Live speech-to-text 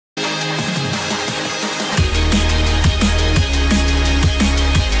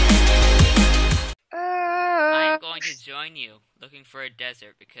join you looking for a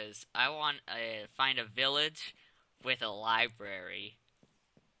desert because I want to find a village with a library.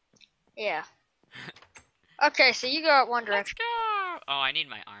 Yeah. Okay, so you go out one Let's direction. go! Oh, I need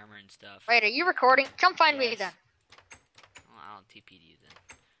my armor and stuff. Wait, are you recording? Come find me Yes. then. Well, I'll TP to you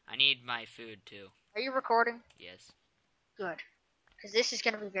then. I need my food too. Are you recording? Yes. Good. Because this is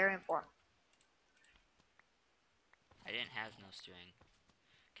going to be very important. I didn't have no string.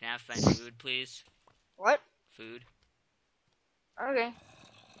 Can I have my food, please? What? Food? Okay.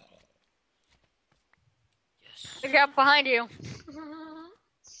 Yes. Look out behind you.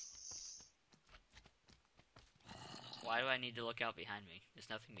 Why do I need to look out behind me? There's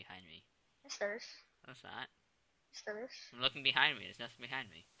nothing behind me. Yes, there is. No, it's not. Yes, there is. I'm looking behind me. There's nothing behind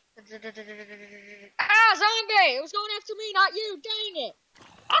me. Ah, zombie! It was going after me, not you. Dang it!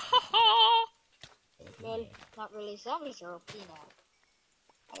 Well, not really. Zombies are OP now.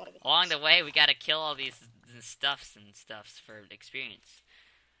 I gotta get Along the way, we gotta kill all these stuffs for experience.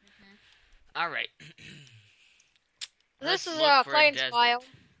 Alright. This is look a for plains desert. biome.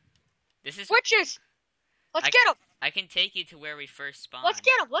 This is. Witches! Let's get them! I can take you to where we first spawned. Let's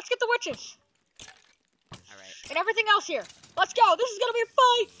get them! Let's get the witches! Alright. And everything else here. Let's go! This is gonna be a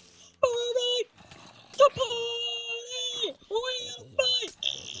fight! Alright! The party! We'll fight!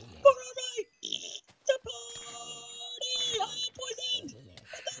 Alright! The party! I am poisoned!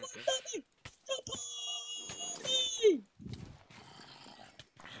 And that won't stop me! The party!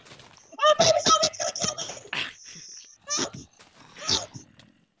 Oh, baby zombie's gonna kill me! Help! Help!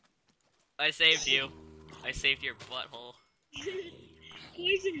 I saved you. I saved your butthole.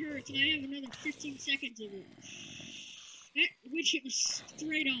 Poison hurts, and I have another 15 seconds of it. That witch hit me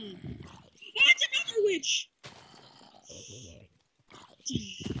straight on. Oh, it's another witch!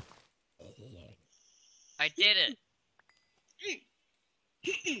 I did it.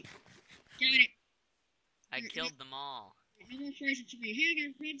 Got it. I killed them all. No more poison to me. Hey, I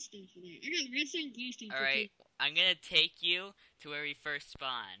got redstone for that. I got redstone, glowstone. Alright, I'm gonna take you to where we first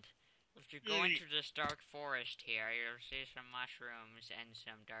spawned. If you go into this dark forest here, you'll see some mushrooms and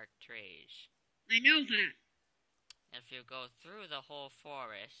some dark trees. I know that. If you go through the whole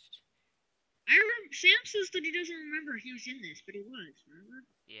forest... I remember, Sam says that he doesn't remember he was in this, but he was, remember?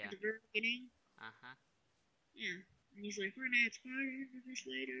 Yeah. At the very beginning? Uh-huh. Yeah. And he's like, we're gonna add spiders into this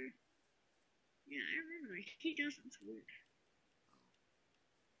later. Yeah, I remember. He doesn't. It's weird.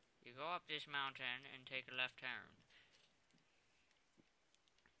 You go up this mountain and take a left turn.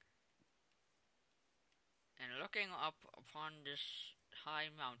 And looking up upon this high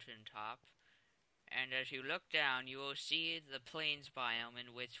mountain top, and as you look down, you will see the plains biome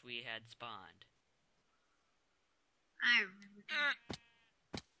in which we had spawned. I remember that.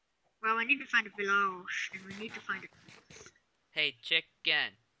 Well, I need to find a village, and we need to find it. Hey,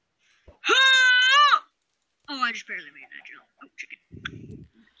 chicken. Oh, I just barely made that jump. Oh, chicken.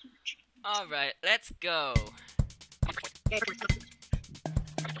 Alright, let's go.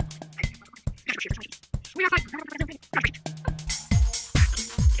 We are fighting.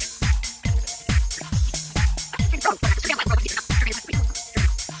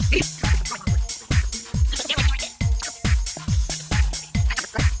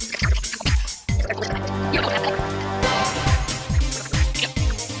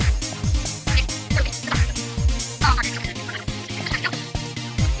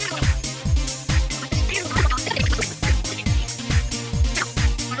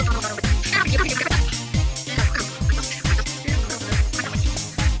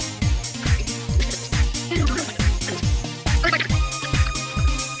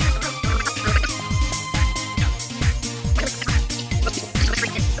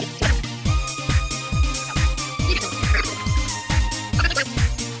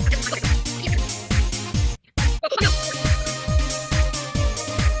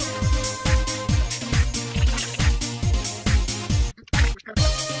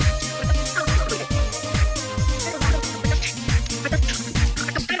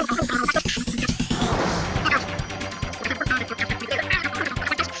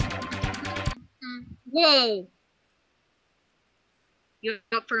 Whoa! You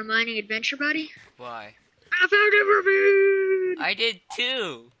up for a mining adventure, buddy? Why? I found a ravine! I did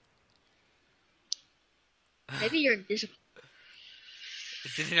too! Maybe you're invisible.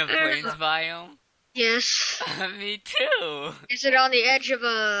 Is it in a plains biome? Yes. Me too! Is it on the edge of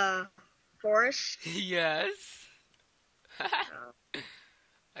a forest? Yes.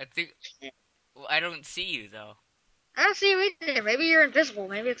 I think... Well, I don't see you, though. I don't see you either. Maybe you're invisible.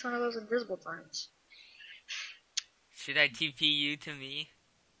 Maybe it's one of those invisible times. Should I TP you to me?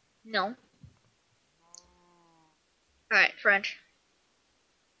 No. Alright, French.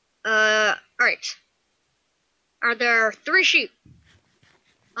 Alright. Are there 3 sheep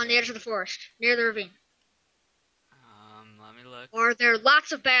on the edge of the forest, near the ravine? Let me look. Are there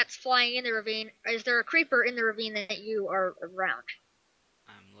lots of bats flying in the ravine? Is there a creeper in the ravine that you are around?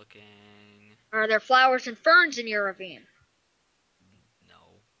 I'm looking. Are there flowers and ferns in your ravine?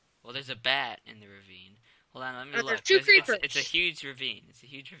 No. Well, there's a bat in the ravine. Hold on, let me Are there look. 2 creepers? It's a huge ravine. It's a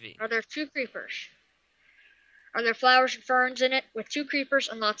huge ravine. Are there 2 creepers? Are there flowers and ferns in it with 2 creepers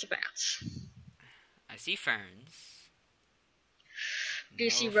and lots of bats? I see ferns. Do you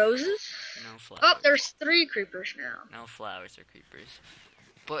see roses? No flowers. Oh, there's 3 creepers now. No flowers or creepers.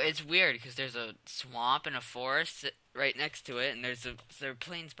 But it's weird because there's a swamp and a forest right next to it, and there's a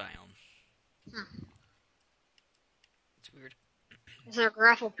plains biome. It's weird. Is there a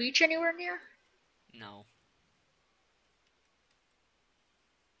gravel beach anywhere near? No.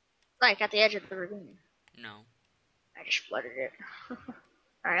 Like at the edge of the ravine? No. I just flooded it.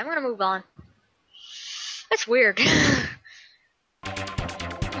 Alright, I'm gonna move on. That's weird.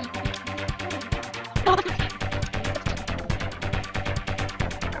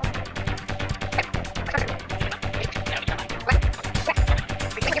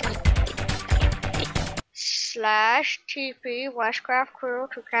 /TP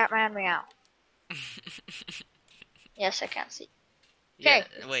WestCraftCrew to Catman Meow. Yes, I can see. Okay.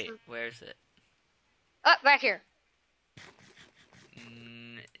 Yeah, wait, where's it? Oh, back here.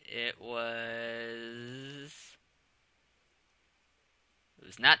 It was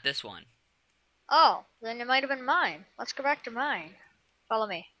not this one. Oh, then it might have been mine. Let's go back to mine. Follow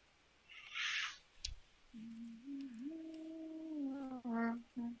me.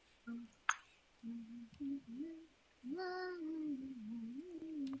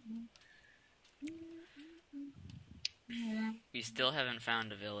 We still haven't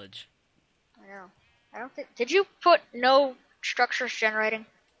found a village. I know. I don't think. Did you put no structures generating?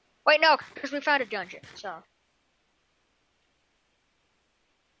 Wait, no, because we found a dungeon. So.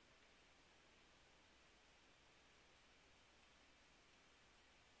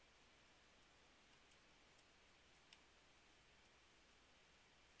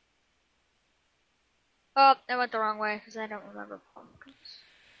 Oh, I went the wrong way because I don't remember pumpkins.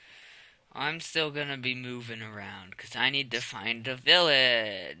 I'm still gonna be moving around because I need to find a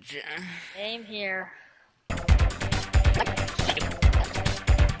village. Same here.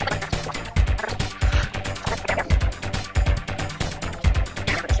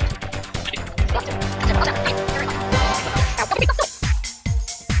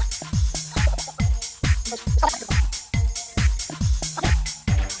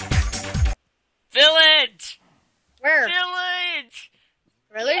 Village! Where? Village!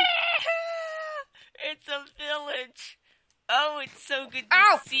 Really? Yeah! It's a village! Oh, it's so good to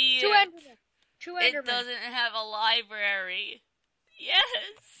Ow! see Two it! Endermen! Two It Endermen! doesn't have a library.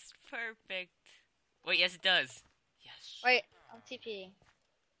 Yes! Perfect. Wait, yes it does. Yes. Wait, I'm TPing.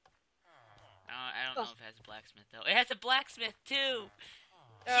 I don't know if it has a blacksmith, though. It has a blacksmith, too!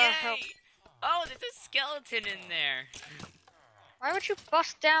 Help. Yay! Oh, there's a skeleton in there. Why would you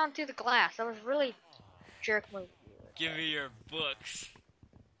bust down through the glass? That was really jerk move. Give me your books.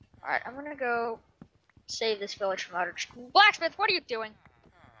 Alright, I'm gonna go save this village from outer... Blacksmith, what are you doing?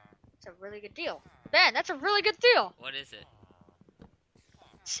 It's a really good deal. Ben, that's a really good deal. What is it?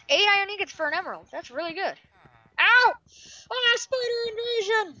 It's 8 iron ingots for an emerald. That's really good. Ow! Ah, spider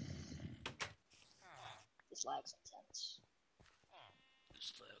invasion! This lag's intense.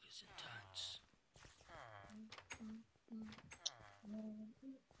 This lag is intense.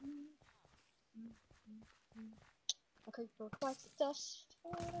 Okay, go collect the dust.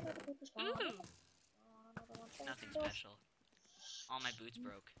 Ooh. Nothing special. All my boots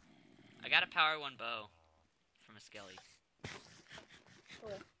broke. I got a power 1 bow from a skelly.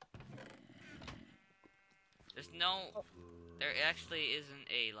 Cool. There's no... There actually isn't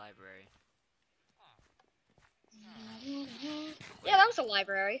a library. Yeah, that was a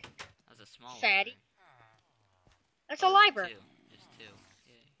library. That was a small Fatty. library. That's a library. There's two.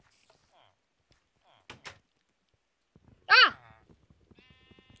 Yay. Ah!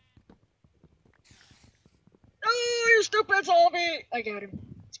 Oh, you stupid zombie! I got him.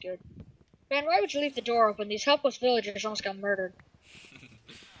 It's good. Man, why would you leave the door open? These helpless villagers almost got murdered.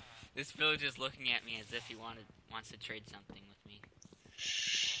 This villager's looking at me as if he wants to trade something with me.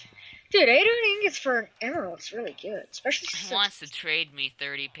 Dude, 8 iron ingots for an emerald is really good. Especially since He wants to trade me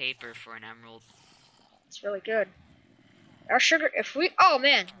 30 paper for an emerald. it's really good. Our sugar, if we... Oh,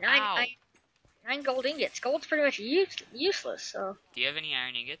 man. 9 gold ingots. Gold's pretty much useless, so... Do you have any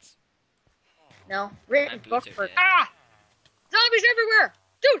iron ingots? No. Written boots book are for... dead. Ah! Zombies everywhere!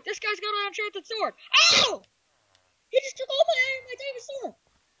 Dude, this guy's got an enchanted sword! Ow! He just took all my diamond sword!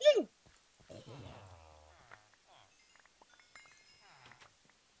 Ew!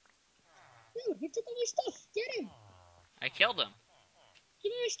 Dude, he took all my stuff. Get him. I killed him.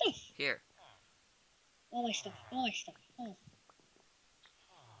 Give me my stuff. Here. All my stuff. All my stuff. Oh.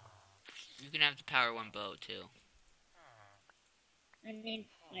 You can have the power 1 bow, too. I mean,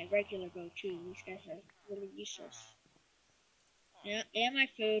 my regular bow, too. These guys are really useless. Yeah, and my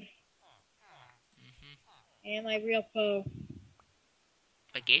food. And my real bow.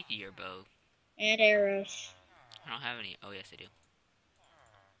 I gave you your bow. And arrows. I don't have any. Oh, yes, I do.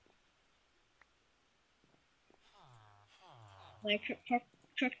 My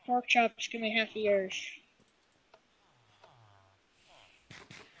cooked pork chops give me half of yours.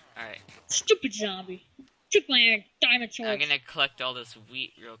 Alright. Stupid zombie. Took my diamond sword. I'm gonna collect all this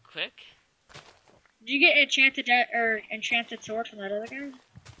wheat real quick. Did you get enchanted sword from that other guy?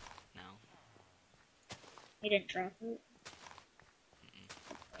 No. He didn't drop it.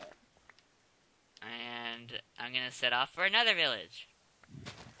 And I'm gonna set off for another village.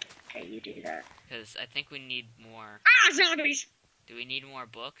 Okay, you do that. Because I think we need more. Ah, zombies! Do we need more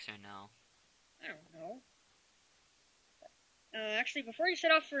books or no? I don't know. Actually, before you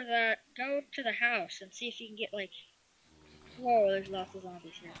set off for that, go to the house and see if you can get, like... Whoa, there's lots of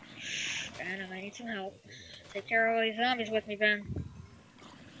zombies here. Ben, I might need some help. Take care of all these zombies with me, Ben.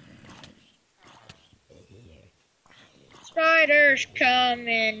 Spiders come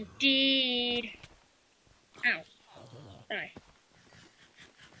indeed. Ow. Die.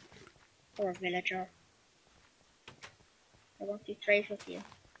 Poor villager. I want to trade with you.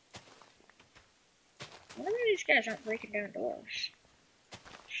 I wonder why these guys aren't breaking down doors.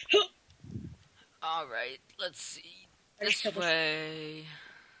 Alright, let's see. This way.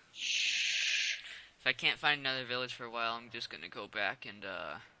 If I can't find another village for a while, I'm just gonna go back and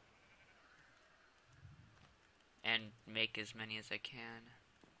make as many as I can.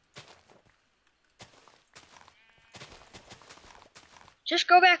 Just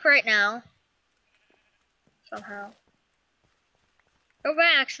go back right now. Somehow. Go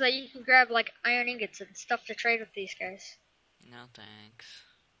back so that you can grab, like, iron ingots and stuff to trade with these guys. No thanks.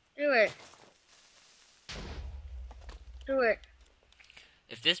 Do it. Do it.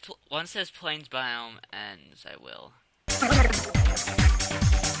 If this once this plains biome ends, I will.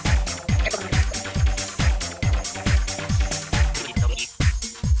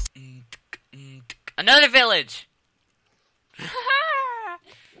 Another village!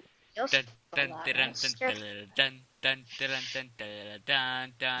 Dun, dun, dun, dun, dun, dun, dun, dun,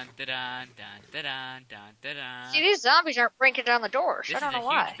 dun, dun, dun, dun. See, these zombies aren't breaking down the doors. This I don't know is a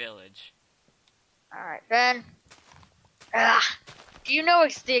why. huge village. Alright, Ben. Do you know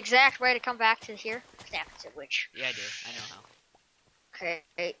the exact way to come back to here? Snap it, witch. Yeah, I do. I know how. Okay,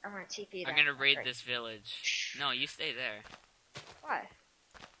 I'm gonna TP I'm gonna raid this village. No, you stay there. Why?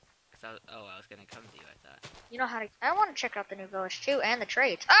 I was gonna come to you, I thought. You know how to... I want to check out the new village, too, and the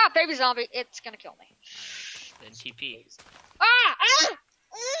trades. Ah, baby zombie! It's gonna kill me. Then TP. Ah!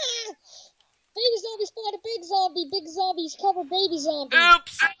 Baby zombie spawned a big zombie! Big zombies cover baby zombie!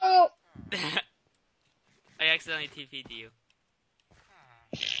 Oops! Oh! I accidentally TP'd you.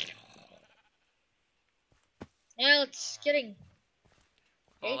 Well, it's getting...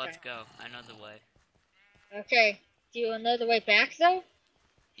 Well, let's go. I know the way. Okay. Do you know the way back, though?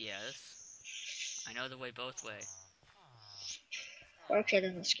 Yes. I know the way both ways. Okay,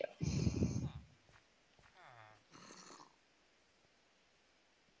 then let's go.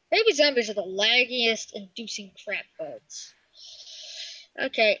 Baby zombies are the laggiest inducing crap bugs.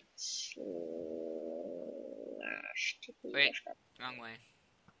 Okay. Wait, wrong way.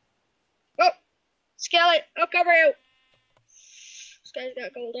 Oh! Skeleton! I'll cover you! This guy's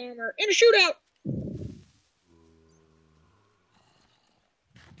got gold armor. In a shootout!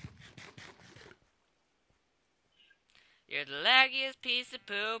 You're the laggiest piece of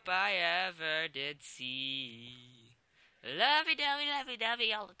poop I ever did see.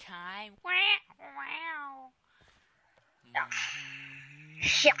 Lovey-dovey all the time. Wow. Yeah.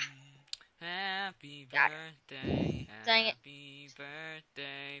 Happy Got birthday, Dang it. happy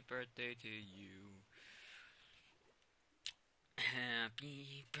birthday to you.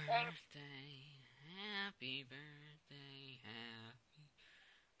 Happy birthday, happy birthday,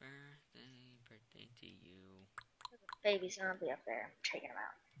 birthday to you. Baby zombie up there. I'm taking him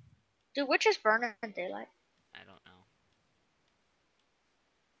out. Dude, witches burn in daylight? I don't know.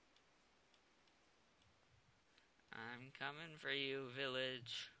 I'm coming for you,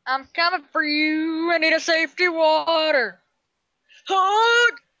 village. I'm coming for you. I need a safety water.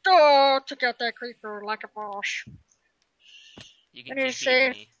 Oh, took out that creeper like a boss. You I can need a TP me.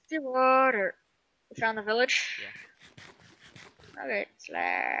 safety water. We found the village? Yeah. Okay,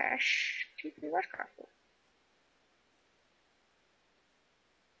 slash TP WestCraftCrew.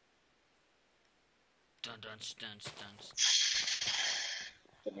 Dun dun dun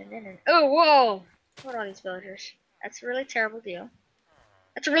dun. Oh, whoa! What are these villagers? That's a really terrible deal.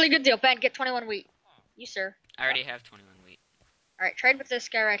 That's a really good deal. Ben, get 21 wheat. You, sir. I already have 21 wheat. Alright, trade with this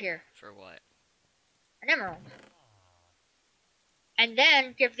guy right here. For what? An emerald. And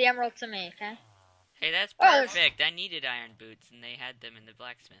then give the emerald to me, okay? Hey, that's perfect. I needed iron boots, and they had them in the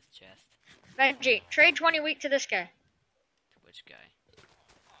blacksmith chest. Benji, trade 20 wheat to this guy. Which guy?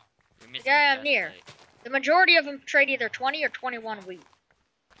 You're missing The guy a I'm near. plate. The majority of them trade either 20 or 21 wheat.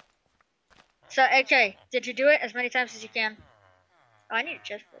 So, okay, did you do it as many times as you can? Oh, I need a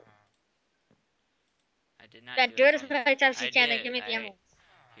chest plate. I did not Then do it as many times as you can, and give me the emerald.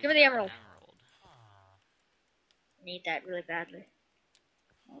 Give me the emerald. I need that really badly.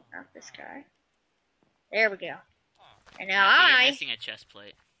 Oh, not this guy. There we go. And now You're missing a chest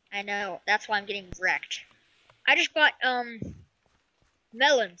plate. I know, that's why I'm getting wrecked. I just bought,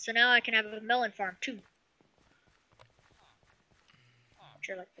 melon, so now I can have a melon farm, too. Which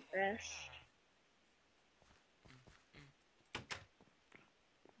are, like, the best.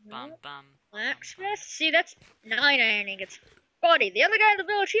 Bum bum. Blacksmith? See, that's 9 iron ingots. Buddy, the other guy in the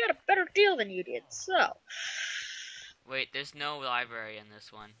village, he had a better deal than you did, so. Wait, there's no library in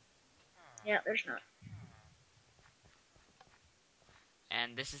this one. Yeah, there's not.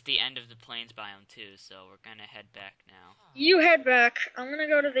 And this is the end of the plains biome too, so we're gonna head back now. You head back. I'm gonna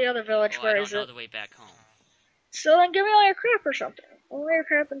go to the other village. Well, Where I don't is know it? the way back home. So then give me all your crap or something. All your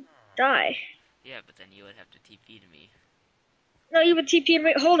crap and die. Yeah, but then you would have to TP to me. No, you would TP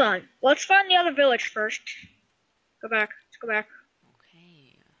me. Hold on. Let's find the other village first. Go back. Let's go back.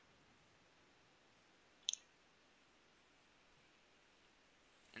 Okay.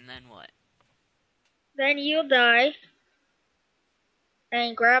 And then what? Then you'll die.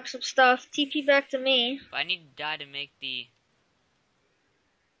 And grab some stuff. TP back to me. But I need to die to make the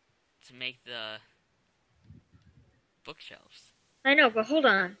bookshelves. I know, but hold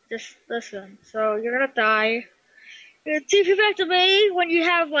on. Just listen. So you're gonna die. You're gonna TP back to me when you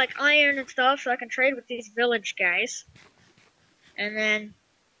have like iron and stuff, so I can trade with these village guys. And then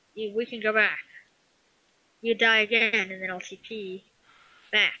we can go back. You die again, and then I'll TP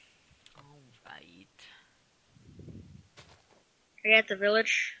back. Alright. Are you at the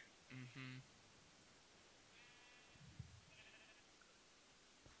village?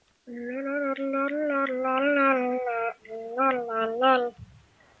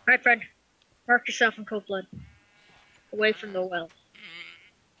 Alright, friend. Mark yourself in cold blood. Away from the well.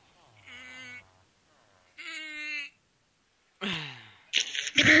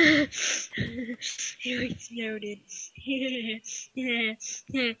 You exploded.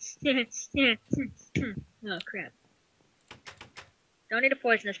 Oh, crap. Don't need a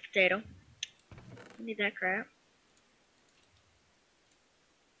poisonous potato. Don't need that crap.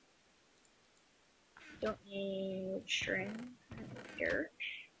 Don't need string. Dirt.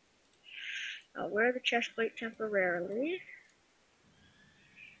 I'll wear the chest plate temporarily.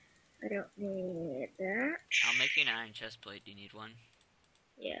 I don't need that. I'll make you an iron chest plate. Do you need one?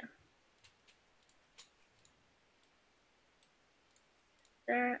 Yeah.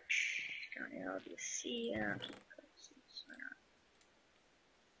 That. Don't need LDC. I don't keep places.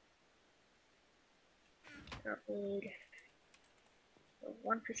 I don't need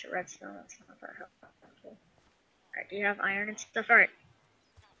one piece of redstone. That's not that helpful. Alright, do you have iron and stuff? Alright.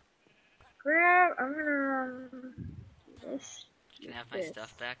 Grab. I'm gonna do this. You can have my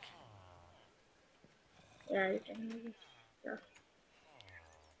stuff back. Yeah, you can have this stuff.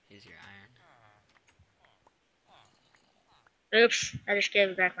 Here's your iron. Oops, I just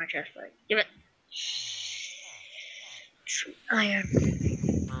gave back my chest plate. Give it. Sweet iron.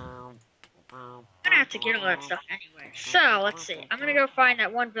 I'm gonna have to get all that stuff anyway. So, let's see. I'm gonna go find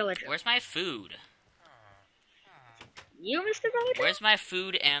that one villager. Where's my food? You, Mr. Villager? Where's my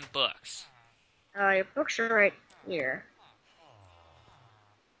food and books? Your books are right here.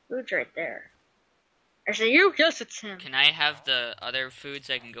 Food's right there. Is it you? Yes, it's him. Can I have the other food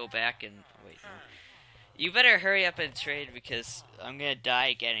so I can go back and wait? You better hurry up and trade because I'm gonna die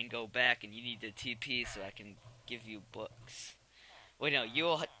again and go back, and you need the TP so I can give you books. Wait, no,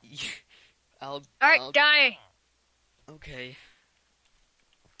 you'll. I'll. Alright, die. Okay.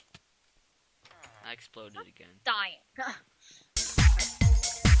 I exploded again. Dying.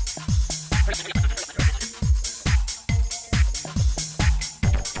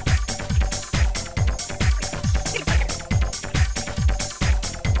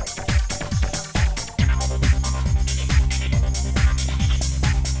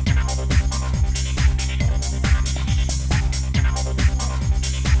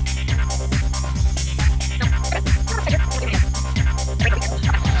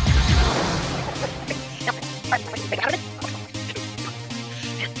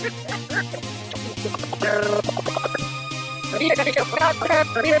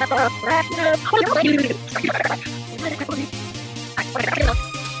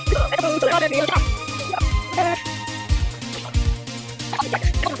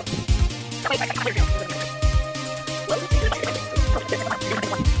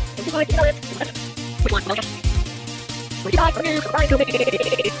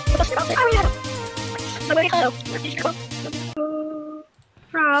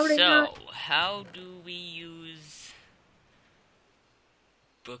 So, how do we use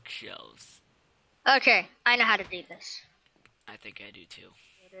bookshelves? Okay, I know how to do this. I think I do too.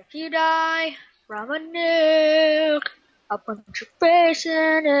 But if you die from a nuke, I'll punch your face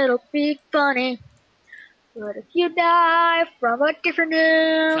and it'll be funny. But if you die from a different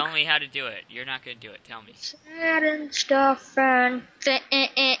nuke, Tell me how to do it. You're not gonna do it. Tell me. sad and stuff and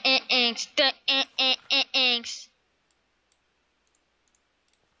things.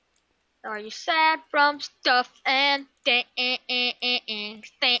 Are you sad from stuff and things?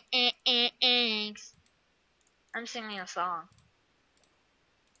 I'm singing a song.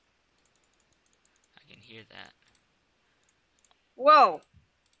 I can hear that. Whoa.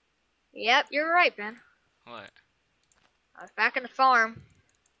 Yep, you're right, Ben. What? I was back in the farm.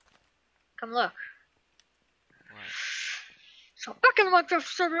 Come look. What? So back in the Minecraft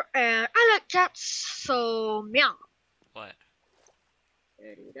server, and I like cats, so meow. What?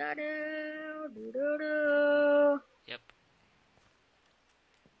 Yep.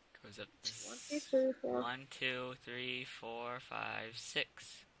 Goes up. 1, 2, 3, 4. 1, 2, 3, 4, 5,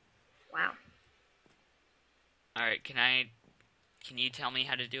 6. Wow. All right. Can you tell me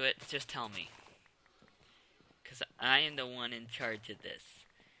how to do it? Just tell me. Cause I am the one in charge of this.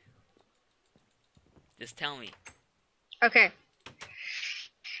 Just tell me. Okay.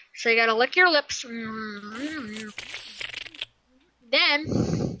 So you gotta lick your lips.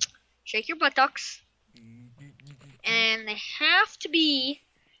 Then shake your buttocks. And they have to be.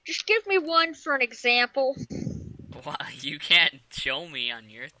 Just give me one for an example. Why? You can't show me on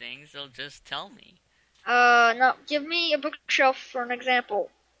your things. They'll just tell me. No. Give me a bookshelf for an example.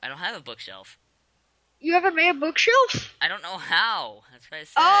 I don't have a bookshelf. You haven't made a bookshelf? I don't know how. That's what I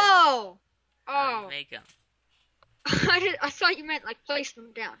said. Oh. How to make them. I thought you meant like place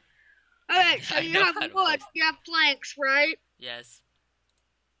them down. Alright, so I you know have how to wood, place you have planks, right? Yes.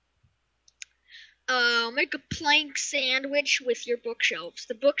 Make a plank sandwich with your bookshelves.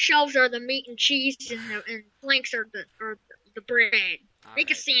 The bookshelves are the meat and cheese, and planks are the bread. All Make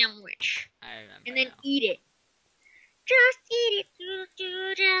a right. sandwich, I remember and then now. eat it. Just eat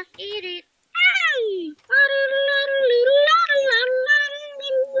it, just eat it.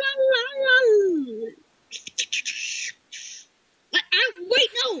 Wait,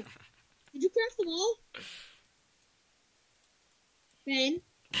 no! Did you craft them all? Ben?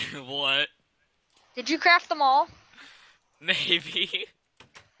 What? Did you craft them all? Maybe.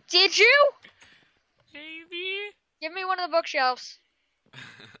 Did you? Maybe. Give me one of the bookshelves.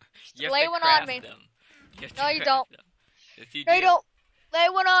 You have Lay to one on craft me. them. You have No, to you craft don't. them. Yes, you No, do. you don't. Lay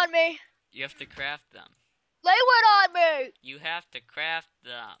one on me. You have to craft them. Lay one on me. You have to craft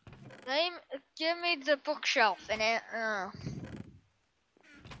them. Give me the bookshelf and it.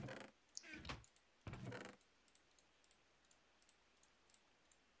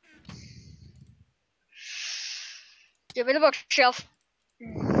 Give me the bookshelf.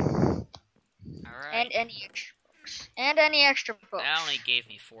 All right. And any extra books. And any extra books. That only gave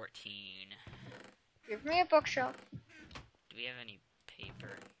me 14. Give me a bookshelf. Do we have any paper?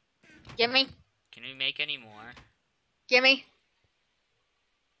 Gimme. Can we make any more? Gimme.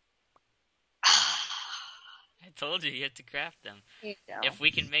 I told you had to craft them. You go. If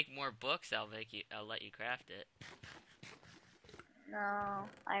we can make more books, I'll let you craft it. No,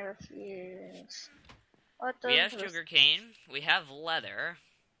 I refuse. What We have does sugar cane. We have leather.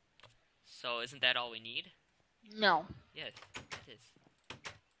 So isn't that all we need? No. Yes, it is.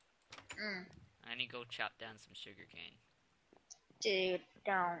 Mm. I need to go chop down some sugar cane. Dude,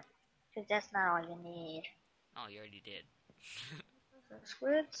 don't. Because that's not all you need. Oh, you already did. The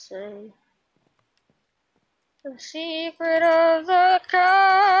squid say. The secret of the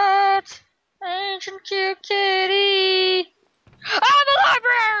cat. Ancient cute kitty. I'm the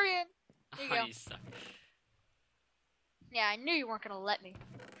librarian! There you Oh, go. you suck. Yeah, I knew you weren't gonna let me.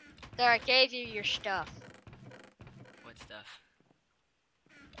 There, I gave you your stuff. What stuff?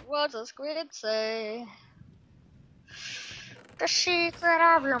 What's a squid say? The secret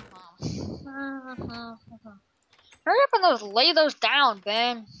of your mom. Hurry up and lay those down,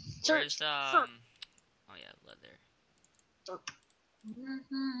 Ben. Where's Oh yeah, leather.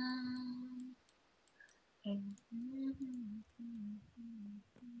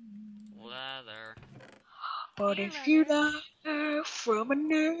 But if you die from a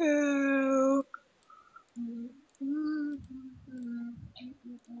nuke,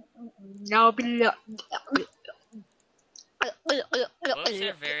 now be Books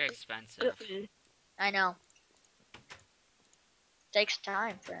are very expensive. I know. Takes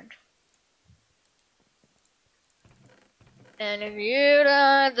time, friend. And if you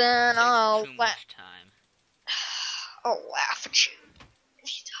die, then I'll Too much time. I'll laugh at you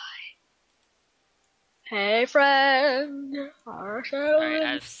if you die. Hey, friend. Alright,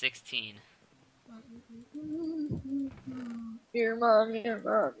 I have 16. Your mom, your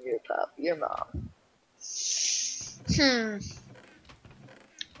pop, your mom.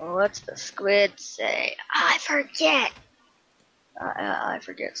 What's the squid say? I forget. I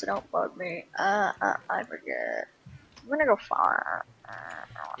forget, so don't bug me. I forget. I'm gonna go far.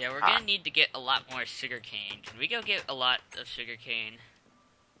 Yeah, we're gonna need to get a lot more sugarcane. Can we go get a lot of sugarcane?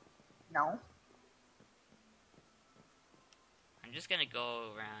 No. I'm just gonna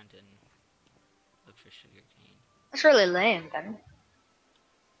go around and look for sugarcane. That's really lame, then.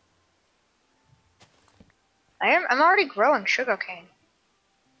 I'm already growing sugarcane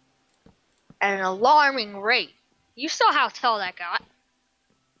at an alarming rate. You saw how tall that got.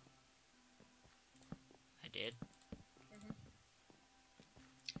 I did.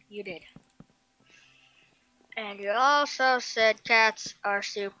 You did. And you also said cats are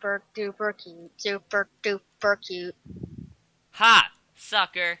super duper cute. Super duper cute. Ha!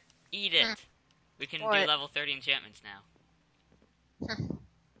 Sucker! Eat it! We can What? do level 30 enchantments now.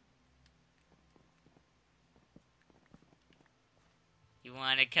 You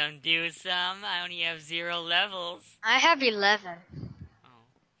wanna come do some? I only have 0 levels. I have 11. Oh.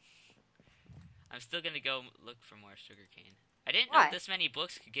 I'm still gonna go look for more sugarcane. I didn't Why? know this many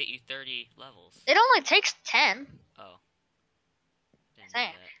books could get you 30 levels. It only takes 10. Oh. Didn't I know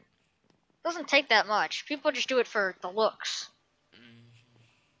think. that. Doesn't take that much. People just do it for the looks.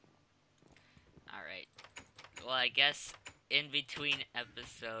 Alright. Well, I guess in between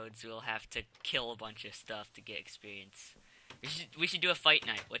episodes we'll have to kill a bunch of stuff to get experience. We should do a fight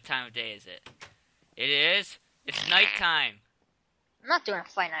night. What time of day is it? It is? It's nighttime. I'm not doing a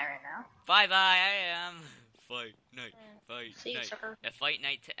fight night right now. Bye-bye, I am. Fight night, fight See you, night. sucker. A fight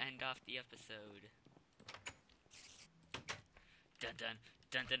night to end off the episode. Dun dun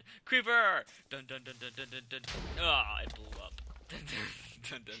dun dun. Creeper! Dun dun dun dun dun dun dun. Ah, it blew up. Dun dun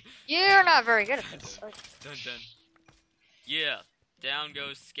dun dun. You're not very good at this. Dun dun. Yeah, down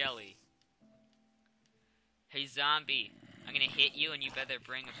goes Skelly. Hey zombie, I'm gonna hit you and you better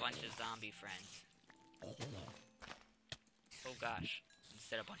bring a bunch of zombie friends. Oh gosh,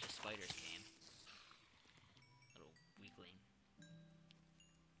 instead a bunch of spiders came. Little weakling.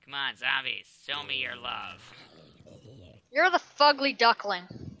 Come on, zombies, show me your love. You're the fugly duckling.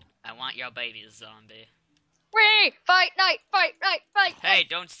 I want your baby, zombie. Wee! Fight night! Fight night! Fight night! Hey,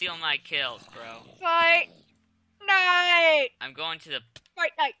 don't steal my kills, bro. Fight night! I'm going to the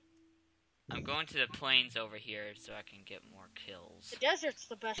Fight night! plains over here so I can get more kills. The desert's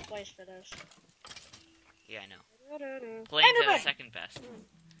the best place for this. Yeah, I know. Plains are the Enderman! second best.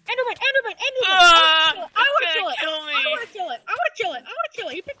 Enderman! Ah! I want to kill it! Kill me! I want to kill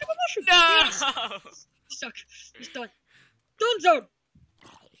it! You picked up a mushroom! No! Yes. Suck. He's done. Done zone!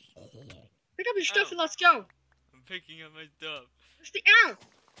 Pick up your stuff and let's go! I'm picking up my stuff. Where's the ow?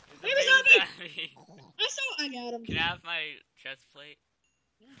 Baby zombie! I got him. Can I have my chest plate?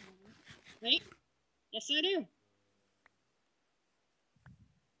 Wait. Yes, I do.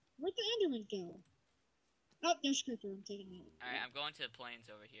 Where'd the Enderman go? Oh, there's Creeper. I'm taking him out. Alright, I'm going to the plains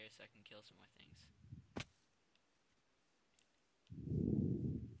over here so I can kill some more things.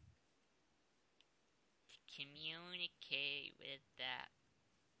 Communicate with that.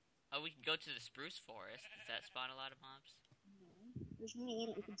 Oh, we can go to the spruce forest. Does that spawn a lot of mobs? No, there's not a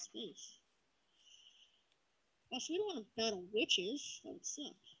lot of open space. Also, we don't want to battle witches. That would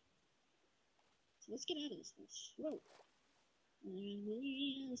suck. So let's get out of this place. Whoa.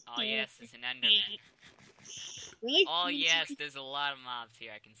 Oh yes, it's an enderman. Really? Oh yes, there's a lot of mobs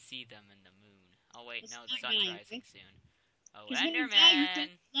here. I can see them in the moon. Oh wait, no, the sun's rising soon. Oh, enderman!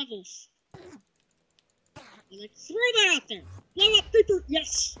 Levels. Like, throw that out there. Blow up Creeper.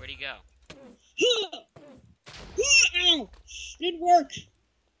 Yes. Where'd he go? Ow! Didn't work.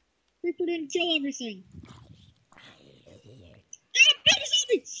 Creeper didn't kill everything. Baby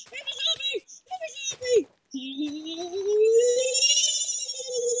zombie! Baby zombie! Baby zombie!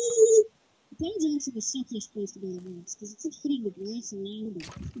 The plains are actually the suckiest place to go to mobs, because it's like hitting the grass around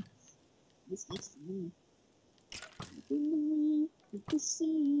them. That's for me.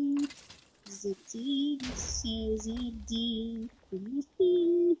 The team says a deal.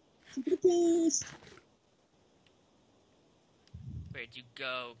 To the past. Where'd you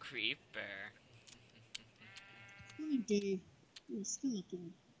go, creeper? Fine day. You're a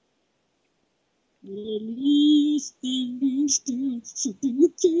skeleton. Lily standing still, something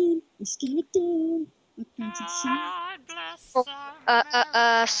you do, a skeleton. I can't see. God bless Oh, America.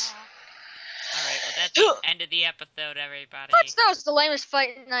 Alright, well that's the end of the episode, everybody. That was the lamest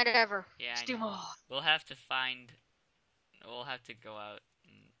fight night ever. Yeah, Let's I do know. more. We'll have to go out.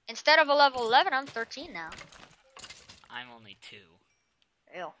 Instead of a level 11, I'm 13 now. I'm only 2.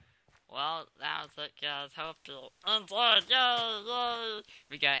 Ew. Well, that was it, guys. Hope you enjoyed. Yay!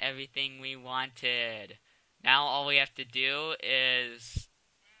 We got everything we wanted. Now all we have to do is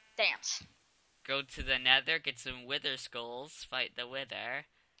Dance. go to the nether, get some wither skulls, fight the wither,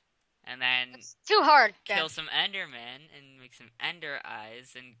 and then It's too hard, Ben. kill some endermen and make some ender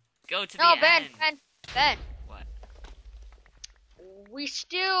eyes and go to No, the Ben, end. Ben. What? We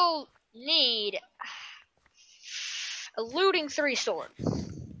still need a looting 3 sword.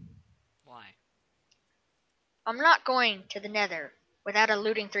 Why? I'm not going to the nether without a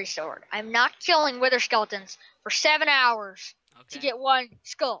looting 3 sword. I'm not killing wither skeletons for 7 hours Okay. to get 1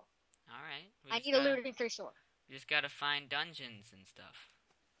 skull. Alright. I need a looting 3 sword. We just gotta find dungeons and stuff.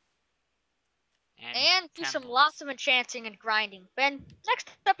 And do some temples. lots of enchanting and grinding. Ben, next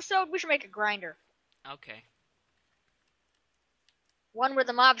episode we should make a grinder. Okay. One where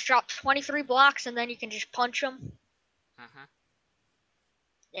the mobs drop 23 blocks and then you can just punch them. Uh-huh.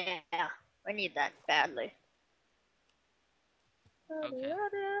 Yeah, I need that badly. Okay.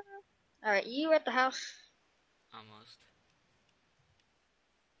 Alright, you at the house? Almost.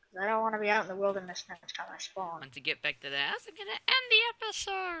 'Cause I don't want to be out in the wilderness next time I spawn. Once you get back to the house, I'm gonna end the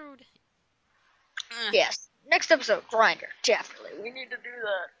episode. Yes, next episode, grinder. Definitely, we need to do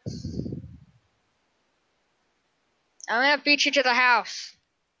that. I'm gonna beat you to the house.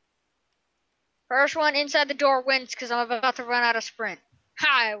 First one inside the door wins because I'm about to run out of sprint. Ha,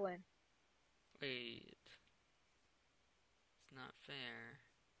 I win. Wait. It's not fair.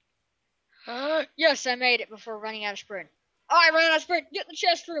 Yes, I made it before running out of sprint. Oh, I ran out of sprint. Get in the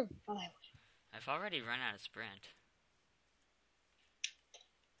chest room. Oh, I win. I've already run out of sprint.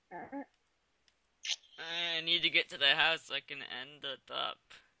 Alright. I need to get to the house so I can end it up.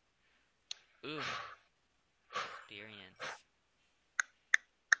 Ooh. Experience.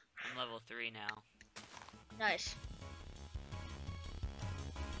 I'm level 3 now. Nice.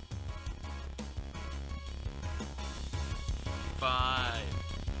 Five,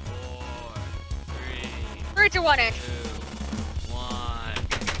 four, three, 3, 2, 1, and. 2,